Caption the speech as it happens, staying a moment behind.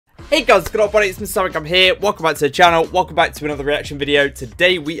Hey guys, good old buddy, it's Mr. Sonic, I'm here. Welcome back to the channel, welcome back to another reaction video.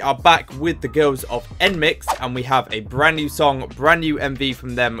 Today we are back with the girls of NMIXX and we have a brand new song, brand new MV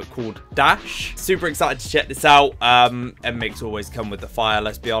from them called Dash. Super excited to check this out. NMIXX always come with the fire,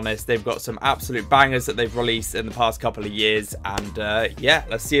 let's be honest. They've got some absolute bangers that they've released in the past couple of years and yeah,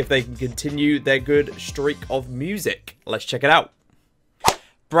 let's see if they can continue their good streak of music. Let's check it out.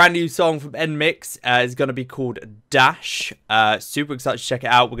 Brand new song from NMIXX is going to be called Dash. Super excited to check it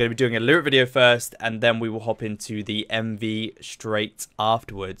out. We're going to be doing a lyric video first and then we will hop into the MV straight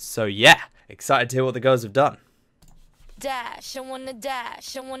afterwards. So yeah, excited to hear what the girls have done. Dash, I wanna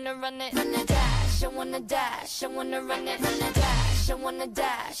dash, I wanna run it, dash, I wanna dash, I wanna run it, dash, I wanna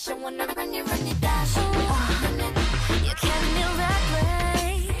dash, I wanna run it, dash. You can't be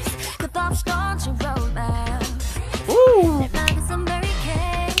reckless, 그 법's gone to roll out. Ooh.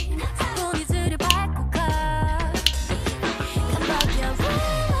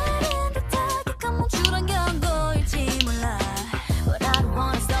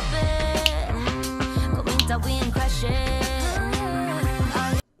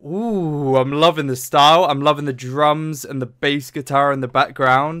 Ooh, I'm loving the style. I'm loving the drums and the bass guitar in the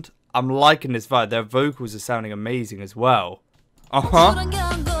background. I'm liking this vibe. Their vocals are sounding amazing as well.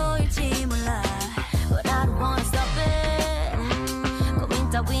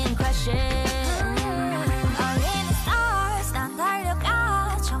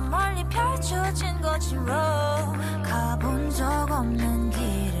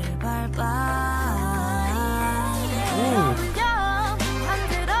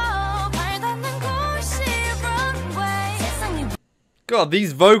 God,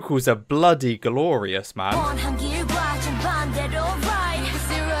 these vocals are bloody glorious, man.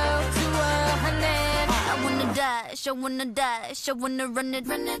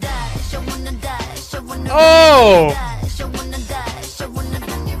 Oh!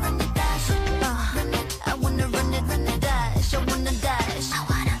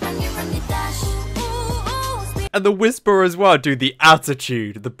 And the whisper as well, dude, the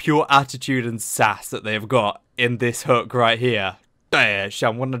attitude, the pure attitude and sass that they've got in this hook right here. Dash, I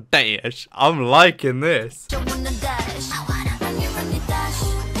wanna dash. I'm liking this.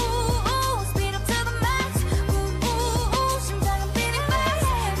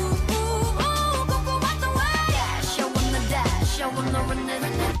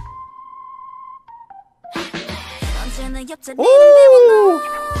 Ooh.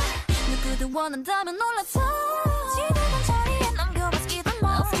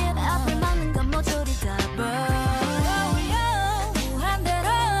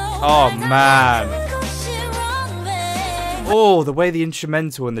 Oh man. Oh, the way the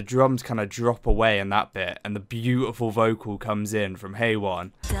instrumental and the drums kind of drop away in that bit and the beautiful vocal comes in from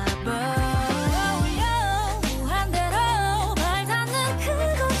Hey1.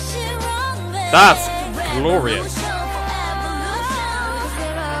 That's glorious.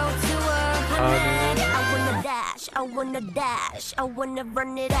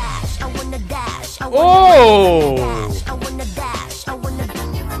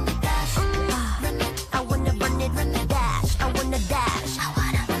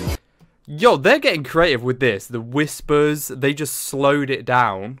 Yo, they're getting creative with this. The whispers, they just slowed it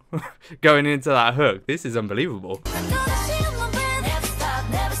down going into that hook. This is unbelievable.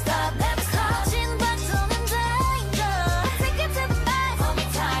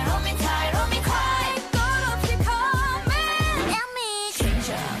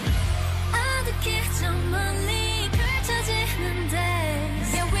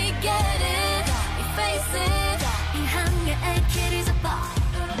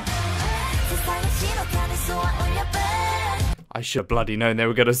 I should have bloody known they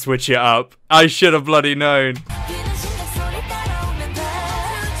were going to switch it up. I should have bloody known.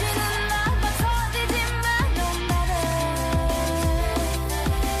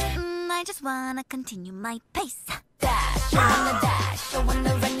 I just wanna continue my pace. Dash, I wanna dash, I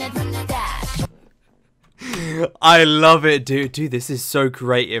wanna run it, dash. I love it, dude. Dude, this is so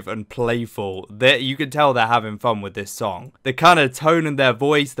creative and playful. You can tell they're having fun with this song. The kind of tone in their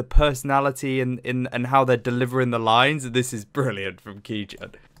voice, the personality and how they're delivering the lines. This is brilliant from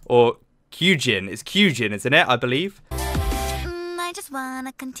Kyujin. Or Kyujin. It's Kyujin, isn't it? I believe. I just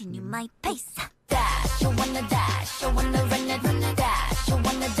wanna continue my pace. Dash, I wanna dash, I wanna run it, dash, I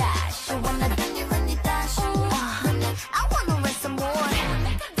wanna dash, I wanna run it, dash. I wanna run some more.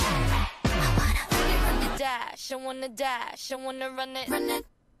 I wanna dash, I wanna run it.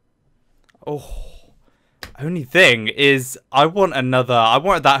 Oh, only thing is I want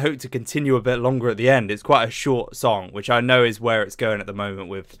that hook to continue a bit longer at the end. It's quite a short song, which I know is where it's going at the moment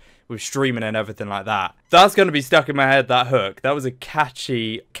with with streaming and everything like that. That's going to be stuck in my head, that hook. That was a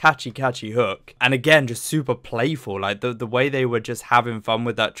catchy hook. And again, just super playful. Like the way they were just having fun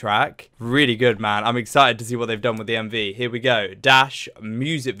with that track. Really good, man. I'm excited to see what they've done with the MV. Here we go. Dash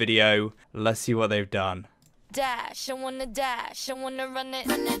music video. Let's see what they've done. Dash, I wanna dash, I wanna run it.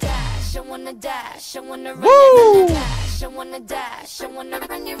 Dash, I wanna dash, I wanna run Woo! it. Dash, I wanna dash, I wanna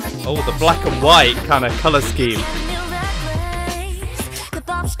run it. Oh, the black and white kind of color scheme.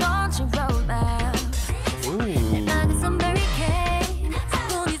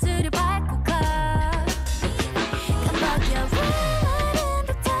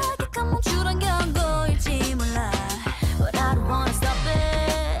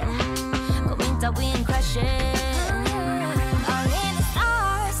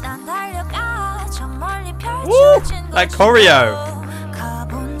 Woo! Like choreo.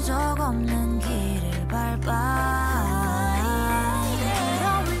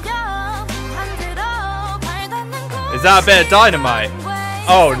 Is that a bit of dynamite?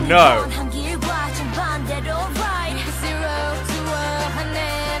 Oh no.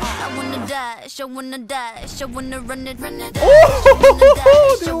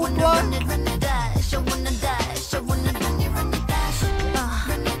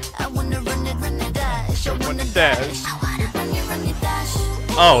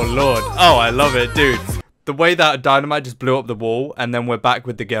 Oh lord. Oh, I love it, dude. The way that dynamite just blew up the wall, and then we're back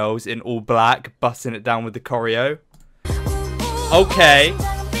with the girls in all black, busting it down with the choreo. Okay.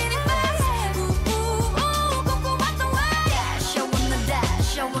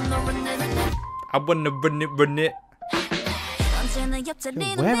 I wanna run it.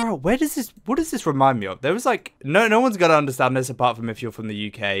 Where does this, what does this remind me of? There was like, no one's gonna understand this apart from if you're from the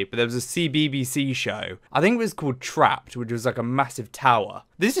UK, but there was a CBBC show. I think it was called Trapped, which was like a massive tower.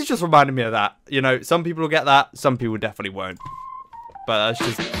 This is just reminding me of that. You know, some people will get that, some people definitely won't. But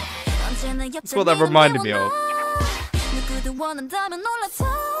that's what that reminded me of. Ooh.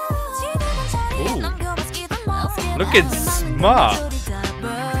 Looking smart.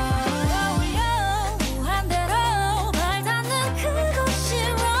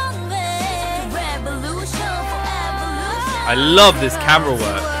 I love this camera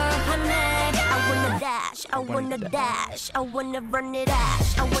work.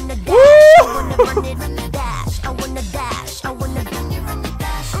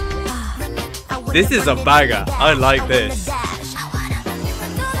 This is a banger. I like this.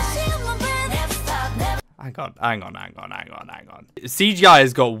 Hang on. CGI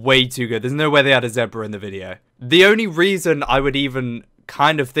has got way too good. There's no way they had a zebra in the video. The only reason I would even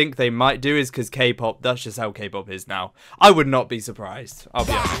kind of think they might do is because K-pop, that's just how K-pop is now. I would not be surprised, I'll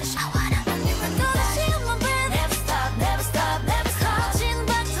be honest.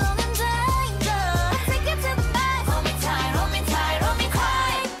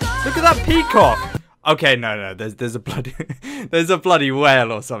 Look at that peacock. Okay, no, there's a bloody there's a bloody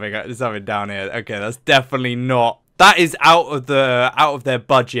whale or something down here. Okay, that's definitely not. That is out of their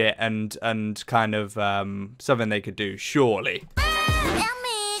budget and kind of something they could do, surely.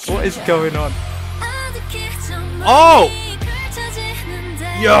 What is going on? Oh!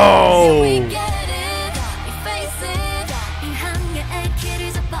 Yo!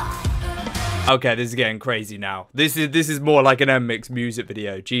 Okay, this is getting crazy now. This is more like an NMIXX music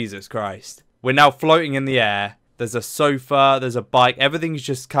video. Jesus Christ. We're now floating in the air. There's a sofa, there's a bike. Everything's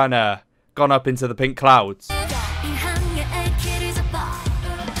just kind of gone up into the pink clouds.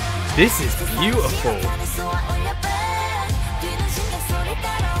 This is beautiful.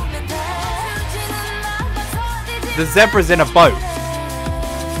 The zebra's in a boat.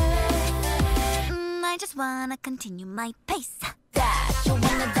 I just wanna continue my pace.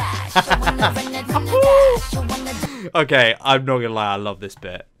 Okay, I'm not gonna lie, I love this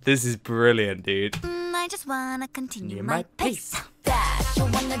bit. This is brilliant, dude. I just wanna continue my pace.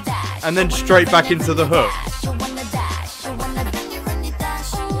 And then straight back into the hook.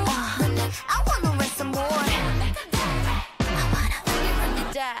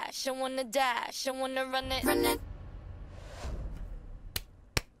 I wanna dash, I wanna run it.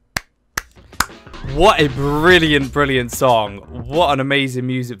 What a brilliant song. What an amazing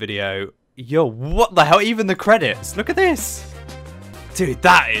music video. Yo, what the hell? Even the credits. Look at this. Dude,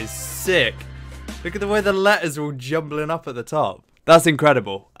 that is sick. Look at the way the letters are all jumbling up at the top. That's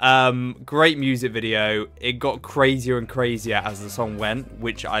incredible. Great music video. It got crazier and crazier as the song went,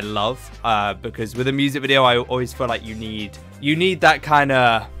 which I love. Because with a music video, I always feel like you need that kind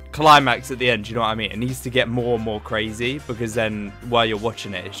of climax at the end, you know what I mean? It needs to get more and more crazy, because then while you're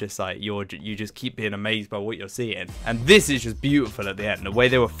watching it, it's just like you just keep being amazed by what you're seeing. And this is just beautiful at the end. The way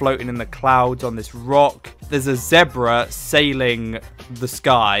they were floating in the clouds on this rock. There's a zebra sailing the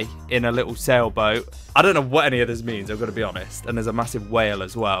sky in a little sailboat. I don't know what any of this means, I've got to be honest. And there's a massive whale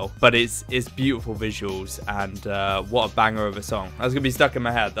as well. But it's beautiful visuals, and what a banger of a song. That's going to be stuck in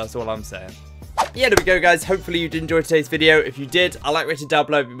my head, that's all I'm saying. Yeah, there we go, guys. Hopefully you did enjoy today's video. If you did, a like rated down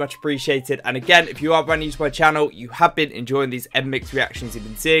below would be much appreciated. And again, if you are brand new to my channel, you have been enjoying these NMIXX reactions you've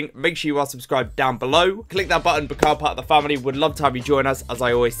been seeing, make sure you are subscribed down below. Click that button, become part of the family. Would love to have you join us. As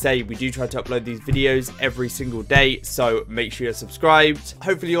I always say, we do try to upload these videos every single day, so make sure you're subscribed.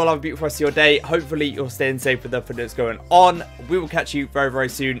 Hopefully you all have a beautiful rest of your day. Hopefully you're staying safe with everything that's going on. We will catch you very, very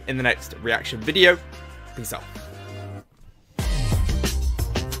soon in the next reaction video. Peace out.